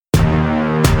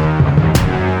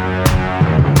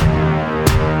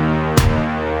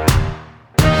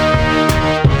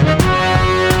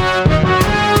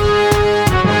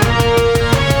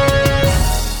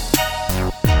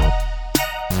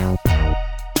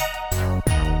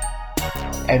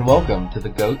And welcome to the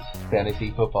GOATS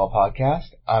Fantasy Football Podcast.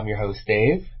 I'm your host,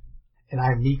 Dave. And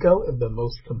I'm Nikko of the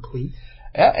Most Complete.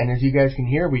 Yeah, and as you guys can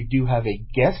hear, we do have a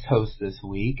guest host this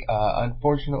week.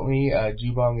 Unfortunately,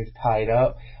 Juebong is tied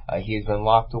up. He has been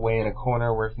locked away in a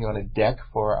corner working on a deck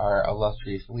for our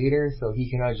illustrious leader, so he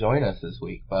cannot join us this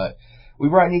week. But we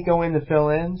brought Nikko in to fill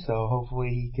in, so hopefully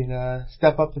he can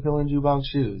step up to fill in Juebong's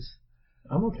shoes.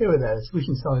 I'm okay with that.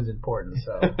 Solution selling is important,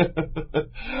 so.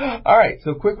 All right,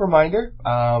 so quick reminder.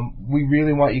 We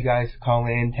really want you guys to call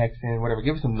in, text in, whatever.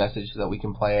 Give us a message so that we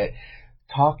can play it.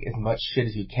 Talk as much shit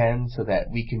as you can so that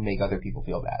we can make other people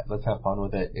feel bad. Let's have fun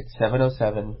with it. It's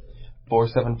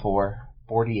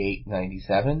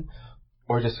 707-474-4897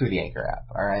 or just through the Anchor app,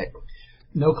 all right?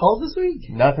 No calls this week?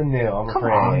 Nothing new, I'm Come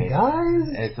afraid. on, guys.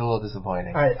 It's a little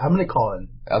disappointing. All right, I'm going to call in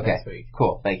Okay, next week.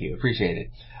 Cool. Thank you. Appreciate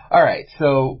it. All right,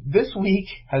 so this week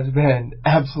has been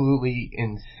absolutely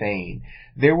insane.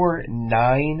 There were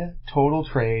 9 total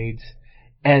trades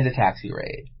and a taxi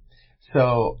raid.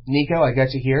 So, Nikko, I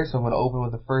got you here, so I'm going to open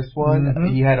with the first one.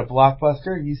 Mm-hmm. You had a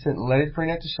blockbuster. You sent Leonard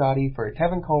Fournette to Shoddy for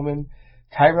Tevin Coleman,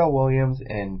 Tyrell Williams,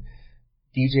 and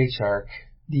DJ Chark.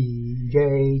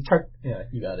 DJ Chark. Yeah,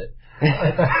 you got it.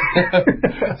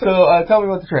 So, tell me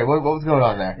about the trade. What was going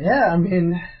on there? Yeah, I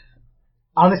mean,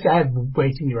 honestly, I have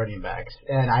way too many running backs,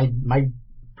 and my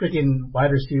freaking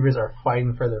wide receivers are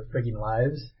fighting for their freaking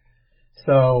lives.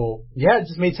 So, yeah, it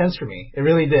just made sense for me. It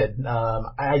really did.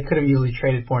 I could have easily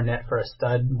traded Fournette for a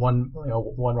stud, one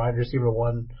wide receiver,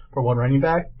 one for one running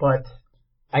back, but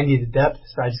I needed depth,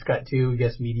 so I just got 2, I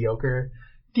guess, mediocre.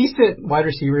 Decent wide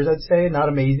receivers, I'd say, not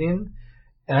amazing.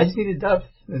 And I just needed depth,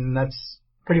 and that's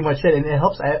pretty much it. And it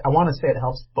helps, I want to say it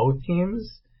helps both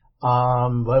teams,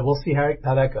 but we'll see how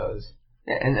that goes.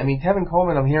 Yeah, and, I mean, Tevin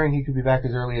Coleman, I'm hearing he could be back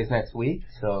as early as next week,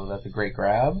 so that's a great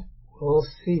grab. We'll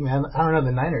see, man. I don't know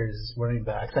the Niners running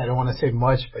backs. I don't want to say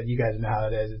much, but you guys know how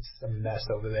it is. It's a mess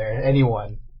over there.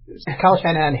 Anyone. Kyle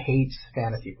Shanahan hates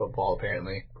fantasy football,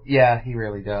 apparently. Yeah, he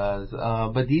really does.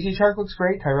 But DJ Chark looks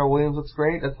great. Tyrell Williams looks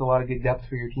great. That's a lot of good depth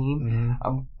for your team.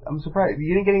 Mm-hmm. I'm surprised.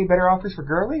 You didn't get any better offers for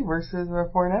Gurley versus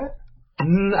Fournette?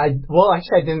 Well,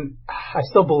 actually, I didn't. I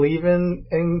still believe in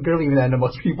Gurley, even though I know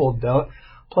most people don't.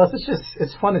 Plus,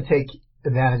 it's fun to take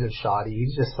advantage of Shoddy.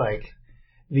 He's just like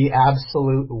the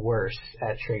absolute worst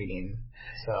at trading.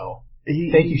 So,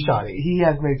 thank you, Shoddy. He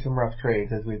has made some rough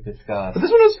trades, as we've discussed. But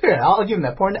this one was fair. I'll give him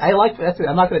that. Fournette, that's it.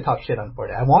 I'm not going to talk shit on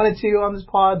Fournette. I wanted to on this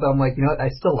pod, but I'm like, you know what?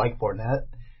 I still like Fournette.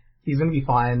 He's going to be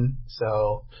fine.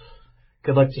 So,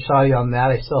 good luck to Shoddy on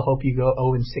that. I still hope you go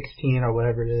 0-16 or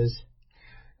whatever it is.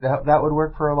 That would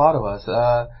work for a lot of us.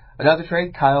 Another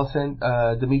trade, Kyle sent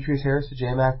Demetrius Harris to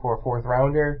J-Mac for a 4th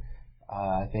rounder.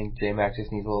 I think J-Mac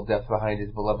just needs a little depth behind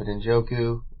his beloved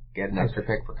Njoku. Get an extra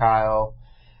pick for Kyle.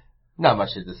 Not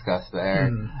much to discuss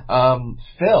there.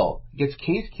 Phil gets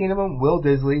Case Keenum and Will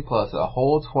Disley plus a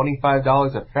whole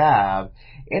 $25 of fab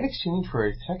in exchange for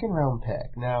a 2nd-round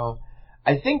pick. Now,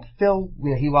 I think Phil,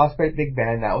 he lost by Big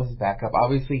Ben. That was his backup.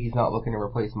 Obviously, he's not looking to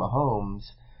replace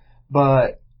Mahomes.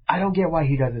 But I don't get why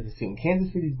he does it soon.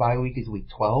 Kansas City's bye week is week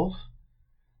 12.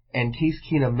 And Case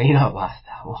Keenum may not last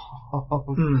that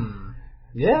long.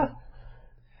 Yeah.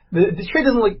 The trade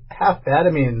doesn't look half bad.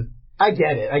 I mean, I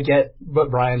get it. I get what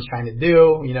Brian's trying to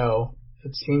do. You know,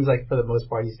 it seems like for the most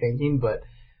part he's thinking, but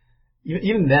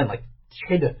even then, like,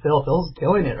 trade to Phil's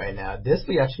doing it right now.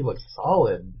 Disley actually looks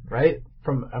solid, right?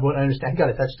 From what I understand, he got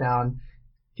a touchdown,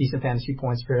 decent fantasy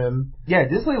points for him. Yeah,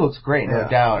 Disley looks great, no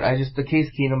doubt. The Case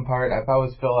Keenum part, if I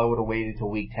was Phil, I would have waited till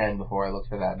week 10 before I looked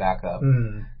for that backup.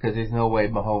 Because there's no way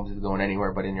Mahomes is going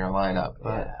anywhere but in your lineup.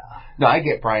 But no, I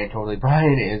get Brian totally.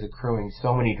 Brian is accruing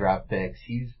so many draft picks.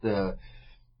 He's the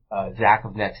Zach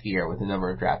of next year with the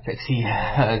number of draft picks he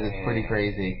has. It's pretty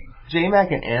crazy.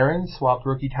 J-Mac and Aaron swapped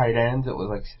rookie tight ends. It was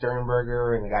like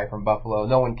Sternberger and the guy from Buffalo.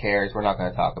 No one cares. We're not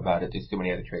going to talk about it. There's too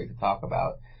many other trades to talk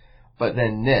about. But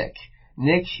then Nick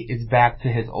is back to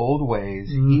his old ways.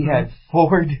 He had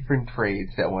 4 different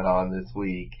trades that went on this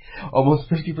week. Almost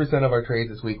 50% of our trades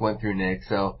this week went through Nick.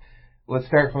 So let's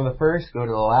start from the first, go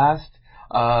to the last.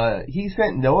 He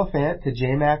sent Noah Fant to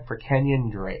J-Mac for Kenyon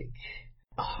Drake.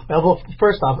 Well,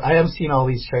 first off, I haven't seen all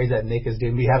these trades that Nick is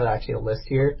doing. We have actually a list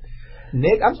here.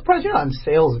 Nick, I'm surprised you're not in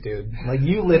sales, dude. Like,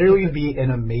 you literally be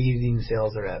an amazing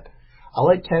sales rep. I'll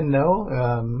let Ken know.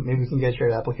 Maybe we can get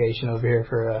your application over here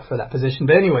for that position.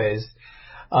 But anyways,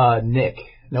 Nick,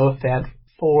 Noah Fant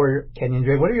for Kenyon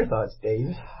Drake. What are your thoughts,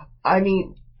 Dave? I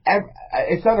mean,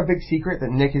 it's not a big secret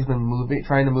that Nick has been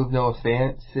trying to move Noah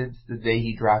Fant since the day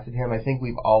he drafted him. I think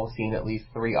we've all seen at least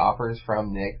 3 offers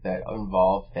from Nick that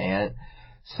involve Fant.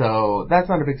 So that's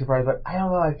not a big surprise, but I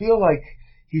don't know. I feel like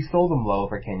he sold them low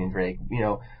for Kenyon Drake.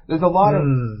 There's a lot of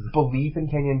belief in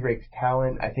Kenyon Drake's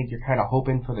talent. I think you're kind of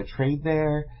hoping for the trade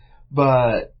there.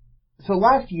 But, so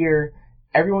last year,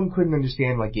 everyone couldn't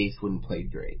understand why Gase wouldn't play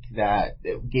Drake. That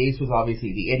Gase was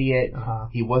obviously the idiot.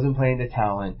 He wasn't playing the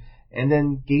talent. And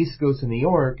then Gase goes to New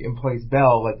York and plays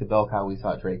Bell like the bell cow we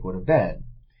thought Drake would have been.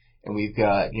 And we've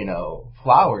got,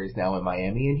 Flowers now in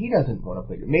Miami, and he doesn't want to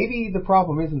play. Maybe the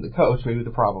problem isn't the coach, maybe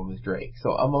the problem is Drake.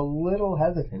 So I'm a little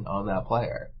hesitant on that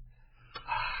player.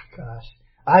 Gosh.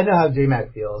 I know how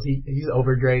J-Mac feels. He's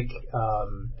over Drake.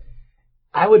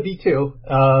 I would be too.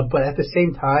 But at the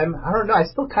same time, I don't know. I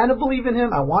still kind of believe in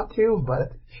him. I want to,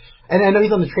 but... And I know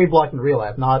he's on the trade block in real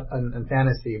life, not in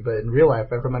fantasy, but in real life,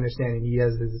 from my understanding, he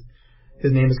has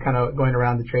his name is kind of going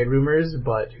around the trade rumors,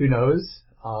 but who knows?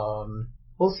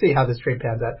 We'll see how this trade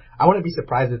pans out. I wouldn't be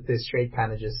surprised if this trade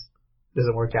kind of just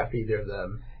doesn't work out for either of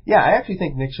them. Yeah, I actually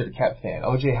think Nick should have kept Fan.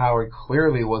 O.J. Howard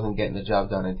clearly wasn't getting the job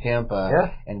done in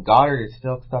Tampa, and Goddard is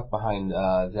still stuck behind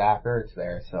Zach Ertz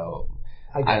there, so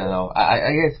I don't know.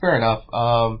 I guess fair enough.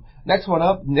 Next one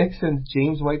up, Nick sends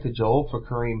James White to Joel for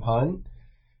Kareem Hunt.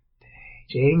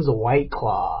 James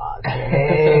Whiteclaw.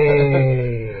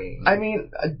 Dang. I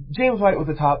mean, James White was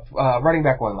the top running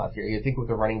back one last year. You'd think with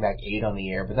a running back 8 on the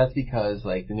year, but that's because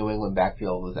the New England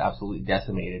backfield was absolutely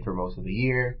decimated for most of the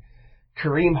year.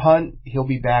 Kareem Hunt, he'll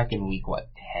be back in week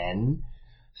 10?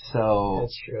 So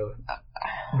that's true.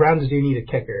 Browns do need a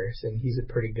kicker, and he's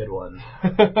a pretty good one.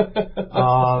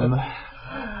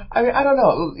 I mean, I don't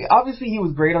know. Obviously, he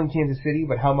was great on Kansas City,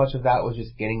 but how much of that was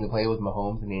just getting to play with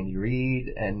Mahomes and Andy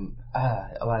Reid? And,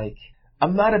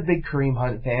 I'm not a big Kareem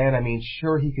Hunt fan. I mean,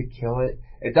 sure, he could kill it.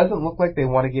 It doesn't look like they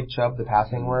want to give Chubb the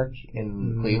passing work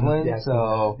in Cleveland,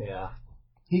 so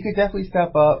he could definitely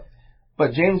step up.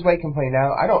 But James White can play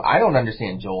now. I don't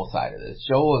understand Joel's side of this.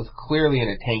 Joel is clearly in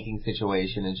a tanking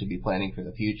situation and should be planning for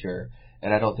the future,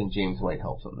 and I don't think James White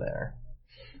helps him there.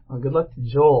 Well, good luck to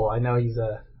Joel. I know he's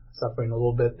suffering a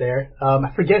little bit there.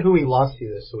 I forget who he lost to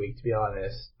this week, to be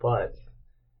honest. But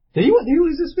did he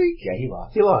lose this week? Yeah, he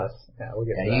lost. He lost. Yeah, we'll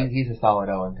get to that. He's a solid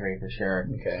 0-3 for sure.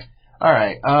 Okay. All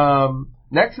right.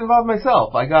 Next involves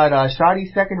myself. I got a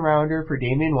shoddy second rounder for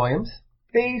Damian Williams.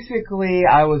 Basically,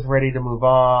 I was ready to move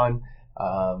on.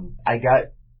 I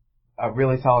got a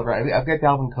really solid round. I've got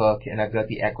Dalvin Cook and I've got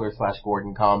the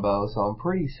Eckler/Gordon combo, so I'm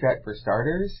pretty set for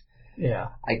starters. Yeah.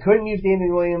 I couldn't use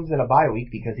Damian Williams in a bye week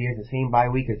because he has the same bye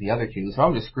week as the other two, so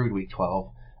I'm just screwed week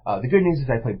 12. The good news is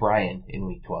I play Brian in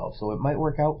week 12, so it might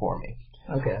work out for me.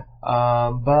 Okay.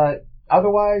 But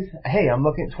otherwise, hey, I'm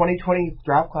looking, 2020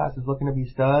 draft class is looking to be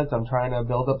studs. I'm trying to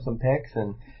build up some picks,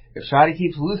 and if Shoddy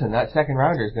keeps losing, that second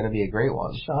rounder is going to be a great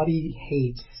one. Shoddy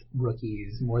hates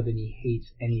rookies more than he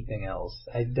hates anything else.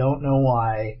 I don't know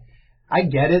why. I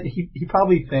get it. He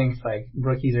probably thinks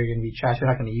rookies are going to be trash. We're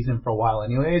not going to use them for a while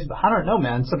anyways. But I don't know,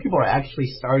 man. Some people are actually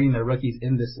starting their rookies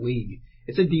in this league.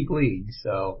 It's a deep league,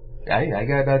 so. I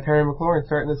got Terry McLaurin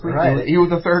starting this week. Right. He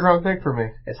was a third round pick for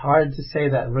me. It's hard to say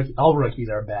that all rookies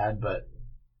are bad, but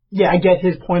yeah, I get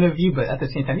his point of view. But at the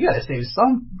same time, you got to save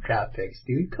some draft picks,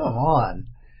 dude. Come on.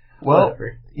 Well,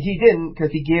 whatever. He didn't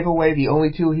because he gave away the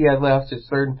only two he had left, his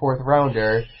third and fourth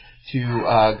rounder,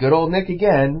 to good old Nick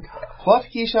again, plus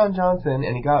Keyshawn Johnson,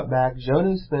 and he got back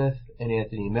Jonnu Smith and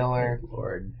Anthony Miller.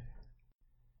 Lord.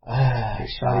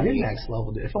 You're next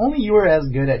level, dude. If only you were as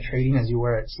good at trading as you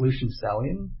were at solution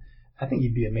selling, I think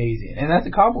you'd be amazing. And that's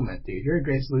a compliment, dude. You're a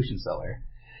great solution seller.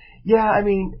 Yeah, I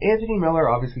mean, Anthony Miller,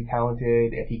 obviously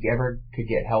talented. If he ever could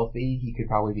get healthy, he could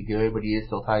probably be good, but he is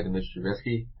still tied to Mitch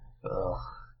Trubisky. Ugh.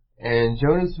 And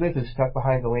Jonnu Smith is stuck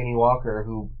behind Delaney Walker,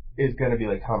 who is going to be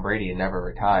like Tom Brady and never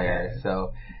retire. Yeah.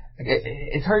 So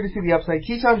it's hard to see the upside.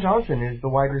 Keyshawn Johnson is the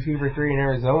wide receiver 3 in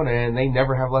Arizona, and they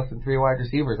never have less than 3 wide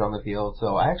receivers on the field.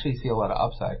 So I actually see a lot of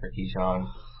upside for Keyshawn.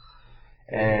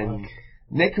 And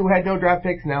Nick, who had no draft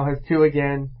picks, now has 2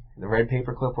 again. The red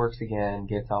paperclip works again,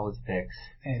 gets all his picks.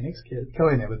 And Nick's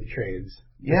killing it with the trades.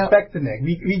 Yeah. Respect to Nick.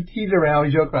 We tease around,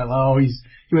 we joke around,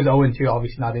 he was 0-2,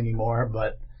 obviously not anymore,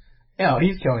 but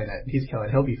he's killing it.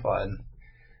 He'll be fun.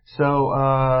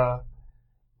 So,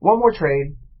 one more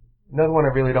trade. Another one I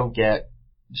really don't get.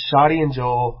 Shoddy and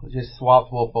Joel just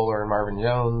swapped Will Fuller and Marvin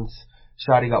Jones.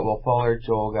 Shoddy got Will Fuller,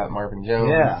 Joel got Marvin Jones.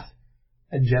 Yeah.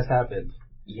 It just happened.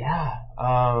 Yeah.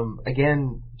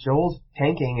 Again, Joel's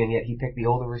tanking and yet he picked the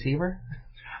older receiver.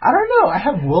 I don't know. I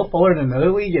have Will Fuller in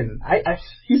another league and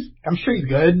I'm sure he's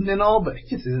good and all, but he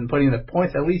just isn't putting in the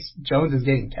points. At least Jones is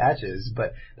getting catches,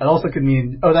 but that also could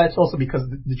mean, that's also because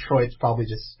Detroit's probably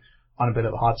just on a bit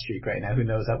of a hot streak right now. Who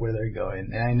knows where they're going.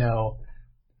 And I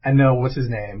know, what's his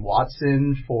name?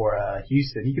 Watson for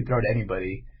Houston. He could throw to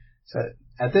anybody. So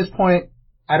at this point,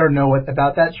 I don't know what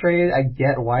about that trade. I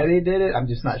get why they did it. I'm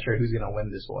just not sure who's going to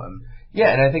win this one.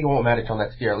 Yeah, and I think it won't matter till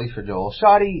next year, at least for Joel.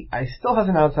 Shoddy, I still has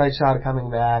an outside shot of coming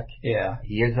back. Yeah.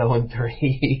 He is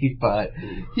 0-3, but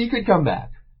he could come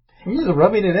back. You're just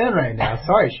rubbing it in right now.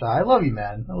 Sorry, Shaw. I love you,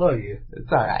 man. I love you.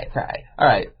 It's alright,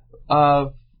 Alright.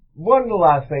 One of the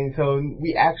last things, so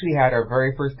we actually had our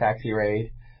very first taxi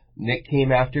raid. Nick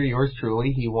came after yours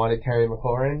truly. He wanted Terry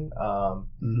McLaurin.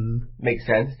 Makes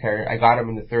sense. Terry, I got him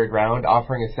in the 3rd round.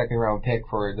 Offering a 2nd round pick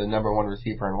for the number 1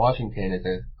 receiver in Washington is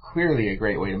clearly a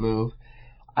great way to move.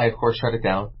 I, of course, shut it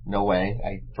down. No way.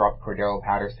 I dropped Cordero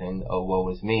Patterson. Oh, woe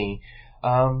is me.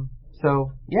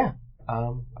 So, yeah.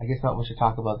 I guess not much to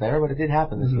talk about there, but it did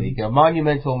happen this week. A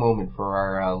monumental moment for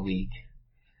our league.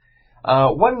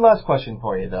 One last question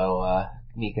for you, though,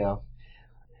 Nikko.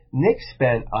 Nick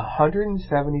spent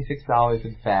 $176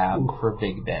 in Fab for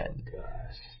Big Ben.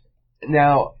 Gosh.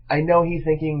 Now, I know he's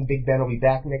thinking Big Ben will be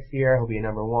back next year. He'll be a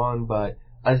number 1, but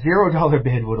a $0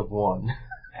 bid would have won.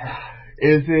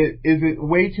 Is it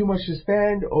way too much to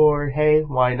spend, or hey,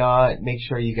 why not make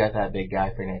sure you got that big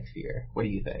guy for next year? What do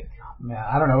you think? Man,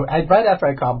 I don't know. Right after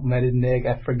I complimented Nick,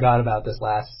 I forgot about this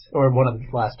one of the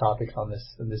last topics on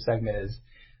in this segment is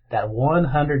that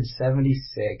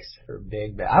 176 for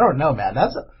Big Ben. I don't know, man.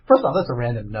 First off, that's a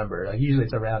random number. Like, usually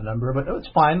it's a round number, but it's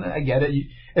fine. I get it.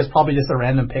 It's probably just a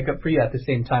random pickup for you at the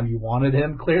same time you wanted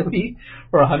him, clearly,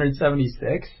 for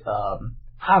 176.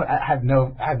 I have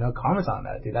no comments on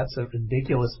that, dude. That's a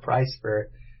ridiculous price for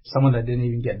someone that didn't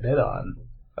even get bid on.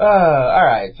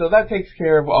 Alright, so that takes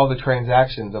care of all the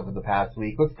transactions over the past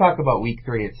week. Let's talk about week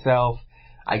 3 itself.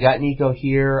 I got Nikko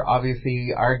here.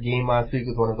 Obviously, our game last week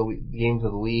was one of the games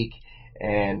of the week,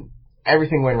 and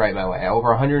everything went right my way. Over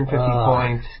 150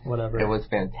 points. Whatever. It was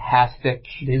fantastic.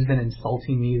 Dave's been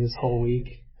insulting me this whole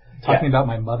week, talking about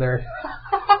my mother.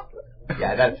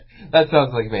 Yeah, that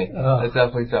sounds like me. That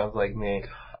definitely sounds like me.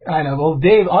 I know. Well,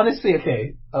 Dave, honestly,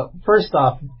 okay, first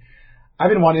off, I've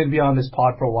been wanting to be on this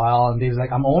pod for a while, and Dave's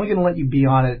like, I'm only going to let you be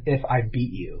on it if I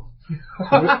beat you.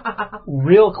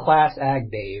 Real class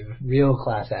act, Dave. Real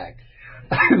class act.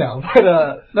 No,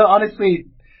 honestly,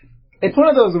 it's one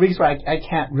of those weeks where I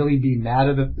can't really be mad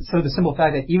at it. So the simple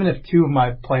fact that even if 2 of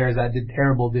my players that did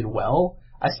terrible did well,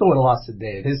 I still would have lost to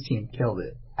Dave. His team killed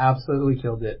it. Absolutely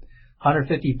killed it.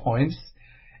 150 points.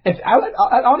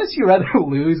 I'd honestly rather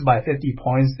lose by 50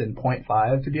 points than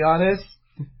 0.5, to be honest,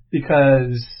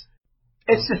 because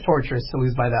it's just torturous to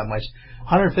lose by that much.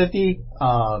 150,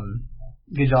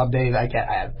 good job, Dave. I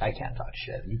can't talk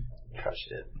shit. You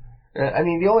crushed it. I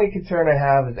mean, the only concern I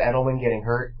have is Edelman getting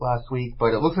hurt last week,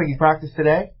 but it looks like he practiced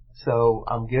today, so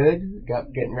I'm good.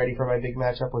 Getting ready for my big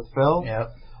matchup with Phil.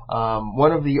 Yep.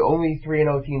 One of the only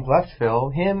 3-0 teams left, Phil,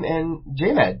 him and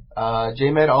J-Med.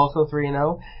 J-Med also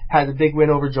 3-0, had a big win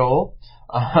over Joel.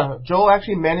 Joel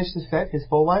actually managed to set his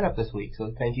full lineup this week,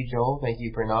 so thank you, Joel. Thank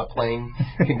you for not playing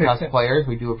concussed players.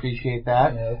 We do appreciate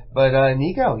that. Yeah. But,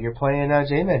 Nikko, you're playing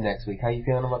J-Med next week. How you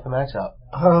feeling about the matchup?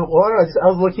 Well, I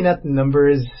was looking at the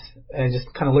numbers and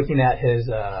just kind of looking at his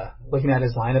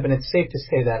lineup, and it's safe to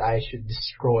say that I should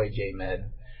destroy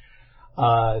J-Med.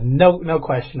 No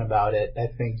question about it. I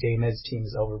think J-Med's team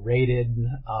is overrated.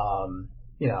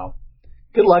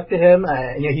 Good luck to him.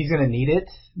 He's gonna need it,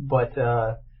 but,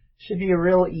 should be a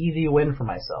real easy win for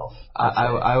myself.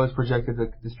 I was projected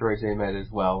to destroy J-Med as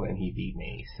well, and he beat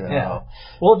me, so. Yeah.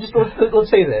 Well, just,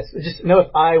 let's say this. Just know if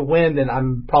I win, then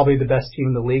I'm probably the best team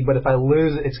in the league, but if I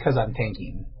lose, it's cause I'm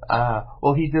tanking.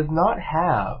 Well, he does not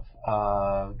have,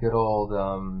 good old,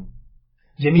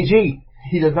 Jimmy G.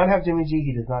 He does not have Jimmy G.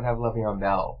 He does not have Le'Veon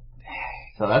Bell.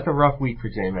 So that's a rough week for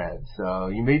J-Med. So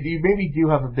you maybe do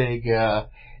have a big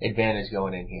advantage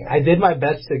going in here. I did my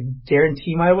best to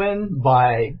guarantee my win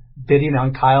by bidding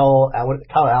on Kyle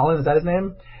Allen. Is that his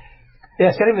name?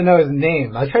 Yes, I can't even know his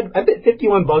name. I bid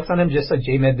 $51 on him just so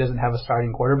J-Med doesn't have a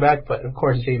starting quarterback. But of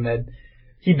course, J-Med,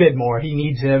 he bid more. He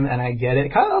needs him, and I get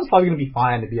it. Kyle Allen's probably going to be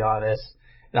fine, to be honest.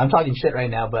 And I'm talking shit right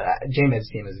now, but J-Med's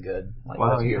team is good.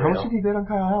 Wow, how much did he bid on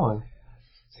Kyle Allen?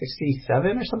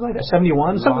 67 or something like that,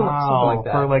 71, something like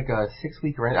that. For like a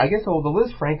 6-week rent. I guess the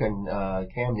Liz Frank and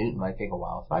Cam Newton might take a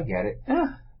while, so I get it. Yeah.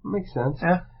 Makes sense.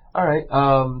 Yeah. All right.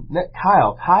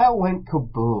 Kyle went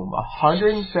kaboom,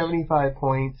 175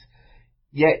 points.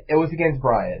 Yet it was against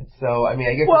Brian. So I mean,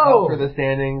 I guess it's up for the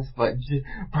standings, but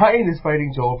Brian is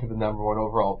fighting Joel for the number 1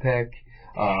 overall pick.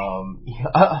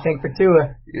 Tank for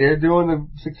Tua. They're doing the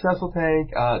successful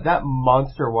tank. That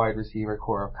monster wide receiver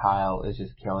core of Kyle is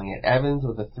just killing it. Evans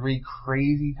with a 3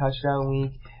 crazy touchdown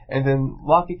week, and then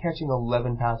Lockett catching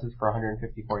 11 passes for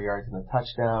 154 yards and a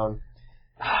touchdown.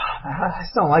 I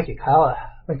just don't like it, Kyle.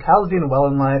 When Kyle's doing well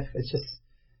in life, it's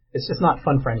just not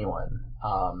fun for anyone.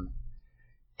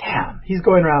 Damn, he's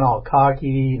going around all cocky.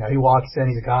 You know, he walks in,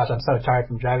 he's like, gosh, I'm so tired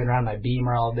from driving around my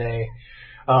Beamer all day.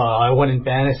 I won in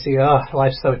fantasy.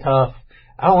 Life's so tough.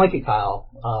 I don't like it, Kyle.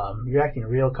 You're acting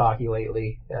real cocky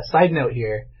lately. Side note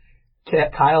here.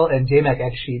 Kyle and J-Mac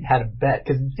actually had a bet,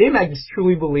 because J-Mac just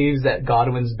truly believes that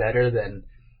Godwin's better than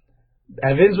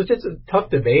Evans, which is a tough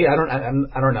debate. I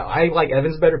don't know. I like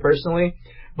Evans better personally,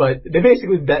 but they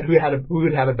basically bet who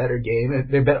would have a better game.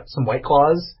 They bet some White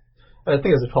Claws. I think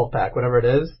it was a 12-pack, whatever it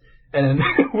is. And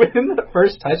within the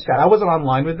first touchdown, I wasn't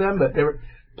online with them, but they were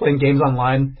playing games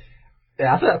online.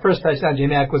 After that first touchdown,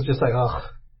 J-Mac was just like, oh,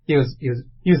 he was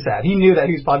sad. He knew that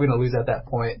he was probably going to lose at that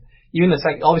point. Even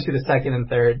obviously the second and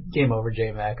third, game over,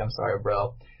 J-Mac. I'm sorry,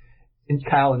 bro. And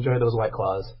Kyle, enjoy those White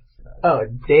Claws. Oh,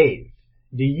 Dave,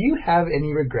 do you have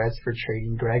any regrets for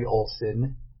trading Greg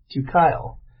Olsen to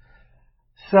Kyle?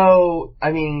 So,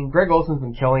 I mean, Greg Olsen's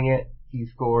been killing it. He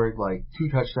scored like 2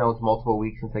 touchdowns multiple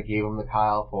weeks since I gave him to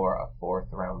Kyle for a 4th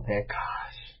round pick. Gosh.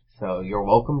 So you're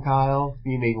welcome, Kyle.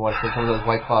 You maybe want to send some of those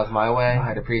White Claws my way.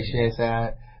 I'd appreciate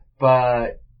that.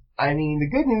 But, I mean, the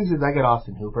good news is I got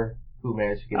Austin Hooper, who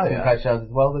managed to get 2 touchdowns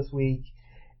as well this week.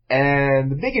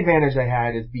 And the big advantage I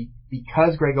had is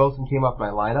because Greg Olsen came off my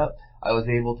lineup, I was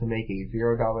able to make a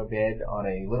 $0 bid on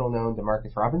a little-known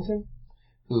Demarcus Robinson,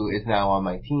 who is now on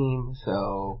my team.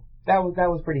 So that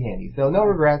was pretty handy. So no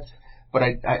regrets, but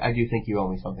I do think you owe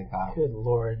me something, Kyle. Good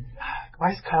Lord.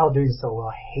 Why is Kyle doing so well?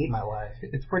 I hate my life.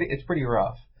 It's pretty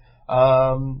rough.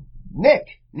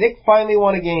 Nick finally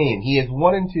won a game. He is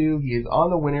 1-2. He is on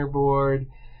the winner board.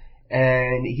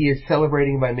 And he is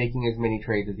celebrating by making as many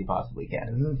trades as he possibly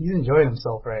can. He's enjoying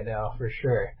himself right now, for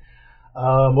sure.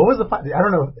 What was I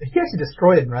don't know. He actually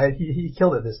destroyed him, right? He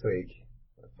killed it this week,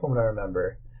 from what I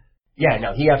remember. Yeah,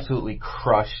 no, he absolutely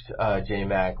crushed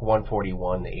J-Mac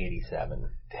 141 to 87.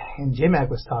 And J-Mac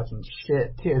was talking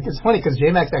shit, too. It's funny because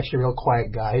J-Mac's actually a real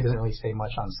quiet guy. He doesn't really say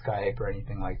much on Skype or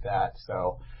anything like that.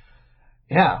 So,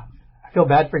 yeah. I feel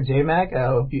bad for J-Mac. I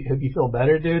hope you feel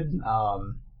better, dude.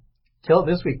 Kill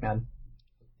it this week, man.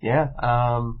 Yeah.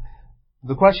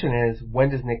 The question is,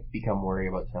 when does Nick become worried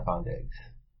about Stephon Diggs?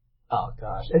 Oh,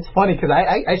 gosh. It's funny because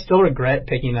I still regret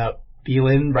picking up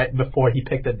Thielen right before he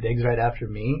picked up Diggs right after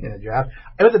me in the draft.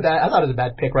 I thought it was a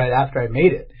bad pick right after I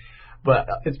made it. But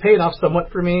it's paying off somewhat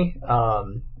for me.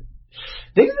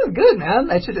 Diggs is good, man.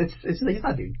 He's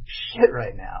not doing shit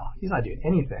right now. He's not doing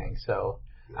anything. So,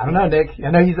 I don't know, Nick. I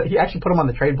know he actually put him on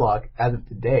the trade block as of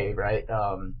today, right?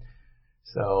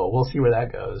 So we'll see where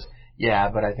that goes. Yeah,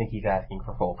 but I think he's asking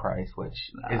for full price, which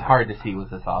is hard to see with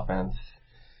this offense.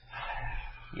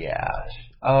 Yeah.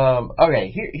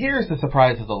 Okay, here's the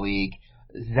surprise of the league.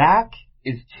 Zach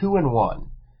is 2-1.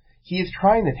 He is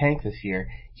trying to tank this year.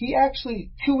 He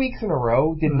actually, 2 weeks in a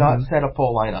row, did not set a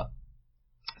full lineup.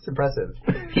 It's impressive.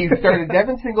 He started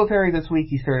Devin Singletary this week.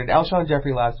 He started Alshon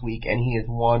Jeffrey last week, and he has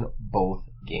won both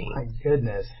games. My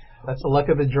goodness. That's the luck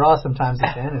of the draw sometimes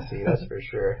in fantasy, that's for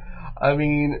sure. I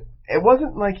mean, it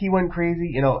wasn't like he went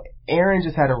crazy. You know, Aaron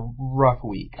just had a rough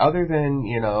week. Other than,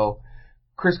 you know,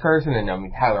 Chris Carson and,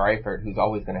 Tyler Eifert, who's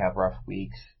always going to have rough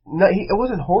weeks. No, it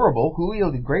wasn't horrible.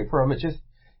 Julio did great for him.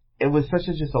 It was such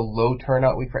a low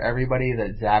turnout week for everybody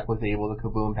that Zach was able to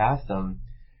kaboom past him.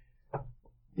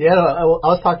 Yeah, I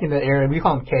was talking to Aaron. We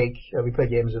call him Cake. We play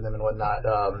games with him and whatnot.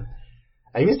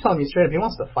 He was telling me straight up he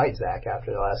wants to fight Zach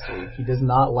after the last week. He does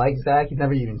not like Zach. He's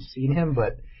never even seen him,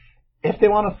 but if they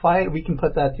want to fight, we can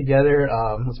put that together.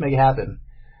 Let's make it happen.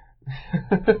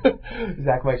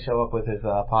 Zach might show up with his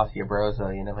posse of bros, though.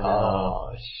 You never know.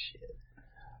 Oh, shit.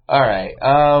 All right.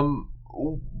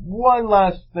 One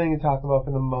last thing to talk about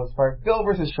for the most part. Phil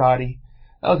versus Shoddy.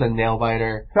 That was a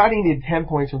nail-biter. Shoddy needed 10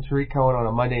 points from Tariq Cohen on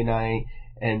a Monday night,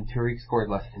 and Tariq scored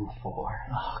less than 4.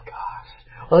 Oh, gosh.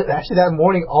 Well, actually, that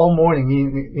morning, all morning,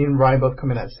 me and Ryan both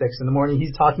come in at 6 in the morning.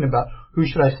 He's talking about who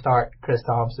should I start, Chris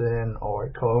Thompson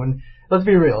or Cohen. Let's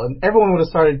be real. And everyone would have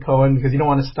started Cohen because you don't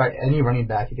want to start any running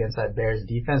back against that Bears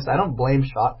defense. I don't blame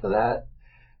Schott for that.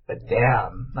 But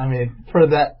damn, I mean, for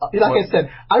that, like I said,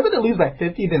 I'd rather lose by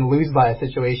 50 than lose by a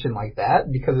situation like that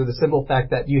because of the simple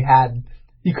fact that you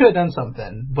could have done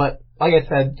something. But like I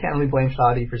said, can't really blame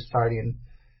Shoddy for starting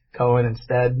Cohen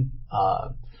instead.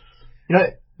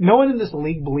 No one in this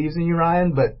league believes in you,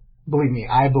 Ryan, but believe me,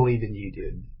 I believe in you,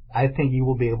 dude. I think you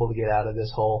will be able to get out of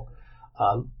this hole.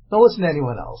 Don't listen to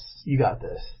anyone else. You got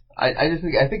this. I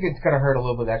think it's gonna hurt a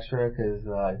little bit extra because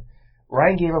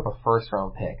Ryan gave up a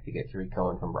first-round pick to get Tariq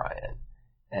Cohen from Brian.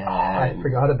 And I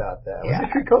forgot about that. Yeah.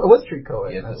 It was Tariq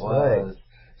Cohen. Yes, That's it was. Right.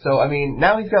 So, I mean,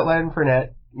 now he's got Leonard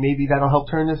Fournette. Maybe that'll help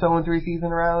turn this 0-3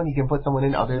 season around. He can put someone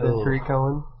in other than Tariq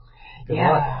Cohen. Good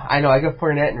luck. I know. I got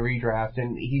Fournette in redraft,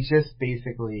 and he's just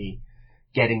basically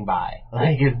getting by.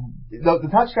 Like, the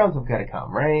touchdowns have got to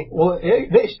come, right? Well,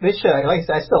 they should. Like I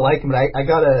said, I still like him, but I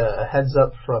got a heads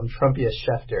up from Trumpius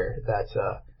Schefter that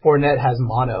Fournette has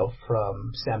mono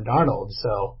from Sam Darnold.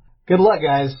 So good luck,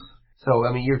 guys. So,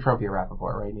 I mean, you're Trumpy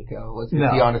Rappaport, right, Nico? Let's just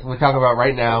be honest. We're talking about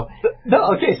right now.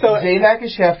 No, okay, so... J-Mac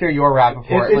is Schefter, you're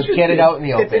Rappaport. Let's get it out in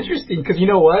the open. It's interesting, because you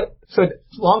know what? So,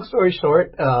 long story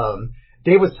short,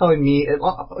 Dave was telling me,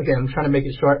 again, I'm trying to make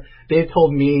it short, Dave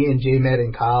told me and J-Med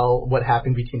and Kyle what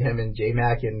happened between him and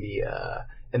J-Mac in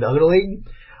the other league.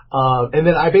 And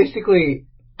then I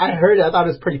heard it, I thought it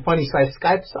was pretty funny, so I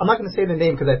Skyped, I'm not going to say the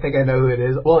name because I think I know who it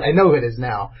is. Well, I know who it is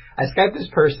now. I Skyped this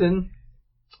person,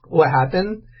 what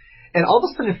happened, and all of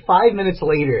a sudden 5 minutes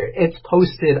later, it's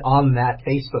posted on that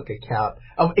Facebook account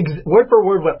of word for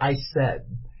word what I said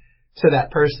to that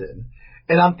person.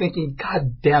 And I'm thinking,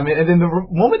 God damn it. And then the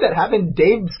moment that happened,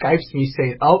 Dave Skypes me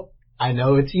saying, oh, I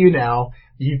know it's you now.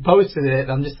 You posted it. And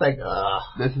I'm just like, ugh.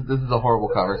 This is a horrible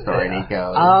cover story,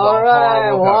 Nico. All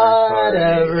right,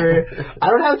 whatever. I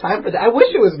don't have time for that. I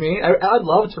wish it was me. I'd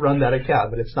love to run that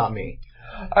account, but it's not me.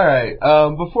 All right.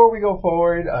 Before we go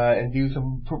forward and do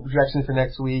some projections for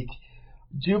next week,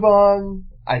 Juebong,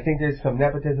 I think there's some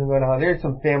nepotism going on. There's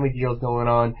some family deals going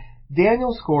on.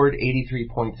 Daniel scored 83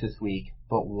 points this week,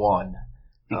 but won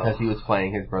because he was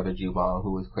playing his brother Juebong,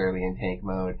 who was clearly in tank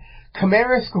mode.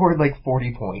 Kamara scored like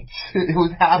 40 points. It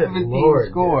was half of his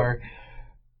team's score. Yeah.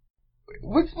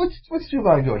 What's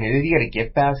Juebong doing here? Did he get a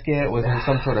gift basket? Was there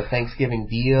some sort of Thanksgiving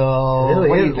deal? It really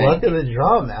what do you is think? luck of the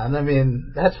draw, man. I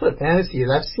mean, that's what fantasy is.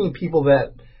 I've seen people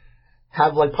that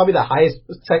have like probably the highest,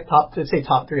 top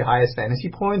 3 highest fantasy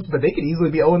points, but they could easily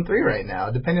be 0-3 right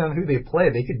now, depending on who they play.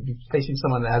 They could be facing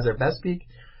someone that has their best week,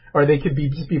 or they could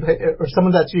or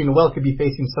someone that's doing well could be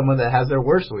facing someone that has their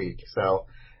worst week. So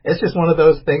it's just one of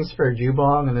those things for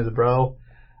Juebong and his bro.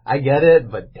 I get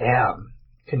it, but damn,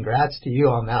 congrats to you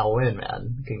on that win,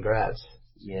 man. Congrats.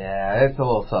 Yeah, it's a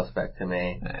little suspect to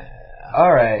me. All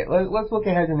right, let's look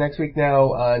ahead to next week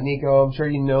now. Nico, I'm sure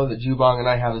you know that Juebong and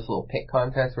I have this little pick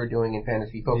contest we're doing in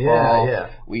fantasy football. Yeah.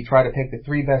 We try to pick the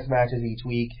 3 best matches each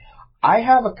week. I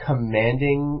have a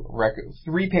commanding record,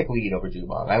 3-pick lead over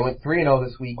Juebong. I went 3-0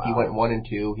 this week. Wow. He went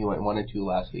 1-2. He went 1-2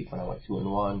 last week when I went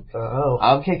 2-1. Oh.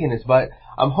 I'm kicking his butt.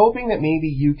 I'm hoping that maybe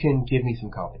you can give me some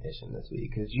competition this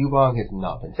week because Juebong has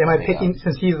not been. Am I picking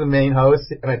since he's the main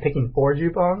host? Am I picking for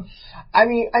Juebong? I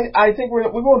mean, I think we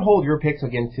won't hold your picks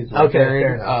against his record. Okay,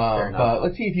 fair enough. But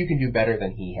let's see if you can do better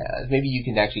than he has. Maybe you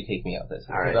can actually take me out this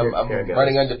week. All right, I'm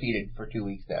running undefeated for 2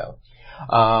 weeks now.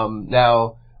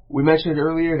 Now. We mentioned it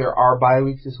earlier, there are bye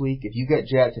weeks this week. If you get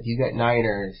Jets, if you get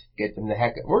Niners, get them the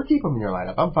heck, or keep them in your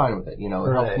lineup. I'm fine with it. It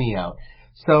helps me out.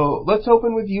 So let's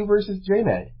open with you versus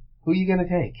J-Med. Who are you going to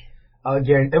take?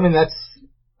 Gary, I mean,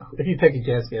 if you pick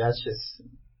against me, that's just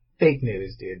fake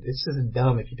news, dude. It's just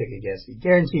dumb if you pick against me.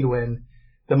 Guaranteed win,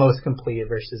 the most complete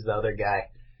versus the other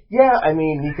guy. Yeah, I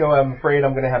mean, Nico, I'm afraid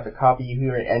I'm going to have to copy you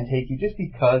here and take you just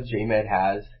because J-Med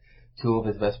has 2 of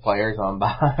his best players on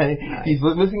bye. Nice. He's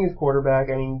missing his quarterback.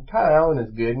 I mean, Kyle Allen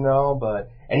is good and all,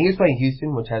 and he was playing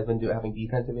Houston, which has been having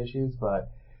defensive issues, but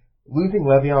losing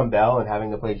Le'Veon Bell and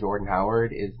having to play Jordan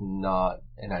Howard is not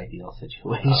an ideal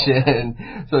situation.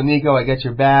 Oh. So, Nico, I get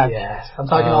your back. Yes, I'm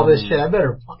talking all this shit. I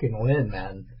better fucking win,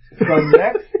 man. So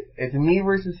next, it's me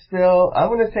versus Phil. I'm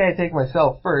going to say I take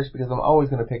myself first because I'm always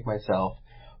going to pick myself,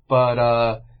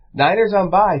 but Niners on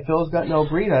bye. Phil's got no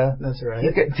Breida. That's right.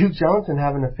 He's got Duke Johnson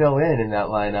having to fill in that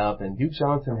lineup, and Duke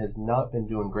Johnson has not been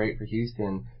doing great for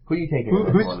Houston. Who are you taking?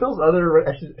 Who's Phil's other?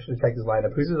 I should check his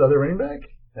lineup. Who's his other running back?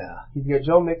 Yeah, he's got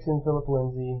Joe Mixon, Phillip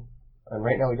Lindsay, and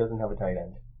right now he doesn't have a tight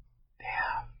end.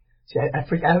 Damn. See,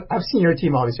 I've seen your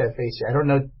team obviously at face. I don't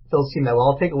know Phil's team that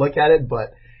well. I'll take a look at it,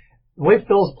 but the way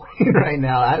Phil's playing right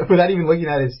now, without even looking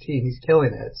at his team, he's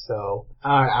killing it. So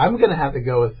I'm going to have to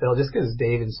go with Phil just because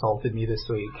Dave insulted me this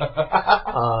week.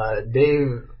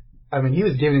 Dave, I mean, he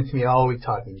was giving it to me all week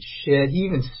talking shit. He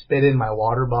even spit in my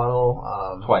water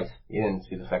bottle. Twice. You didn't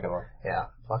see the second one. Yeah,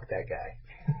 fuck that guy.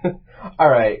 All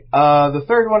right. The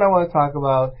third one I want to talk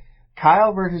about,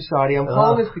 Kyle versus Shoddy. I'm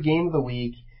calling this the game of the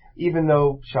week, even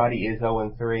though Shoddy is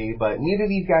 0-3. But neither of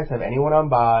these guys have anyone on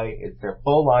bye. It's their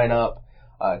full lineup.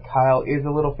 Kyle is a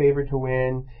little favored to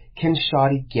win. Can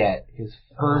Shoddy get his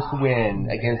first win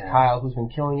against Kyle, who's been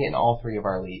killing it in all 3 of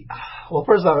our leagues? Well,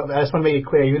 first off, I just want to make it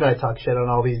clear, even though I talk shit on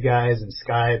all these guys and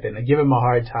Skype and I give them a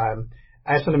hard time,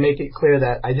 I just want to make it clear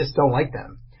that I just don't like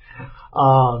them.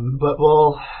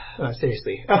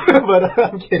 Seriously. But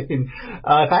I'm kidding. If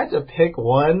I had to pick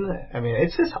one, I mean,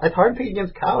 it's hard to pick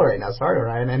against Kyle right now. Sorry,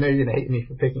 Ryan. I know you're going to hate me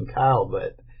for picking Kyle,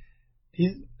 but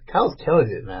Kyle's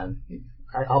killing it, man.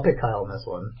 I'll pick Kyle on this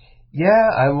one.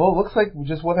 Yeah, well, it looks like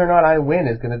just whether or not I win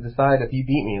is going to decide if you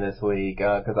beat me this week,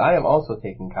 because I am also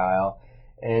taking Kyle,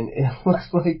 and it looks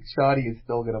like Shoddy is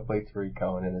still going to play Tariq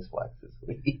Cohen in his flex this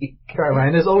week. All right,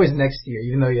 Ryan, there's always next year,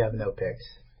 even though you have no picks.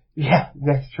 Yeah,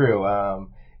 that's true.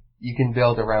 You can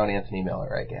build around Anthony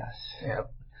Miller, I guess.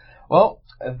 Yep. Well,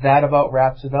 that about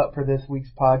wraps it up for this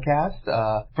week's podcast.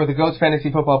 For the Goats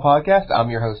Fantasy Football Podcast, I'm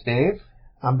your host, Dave.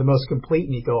 I'm the most complete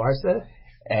Nikko Arce.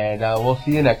 And we'll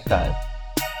see you next time.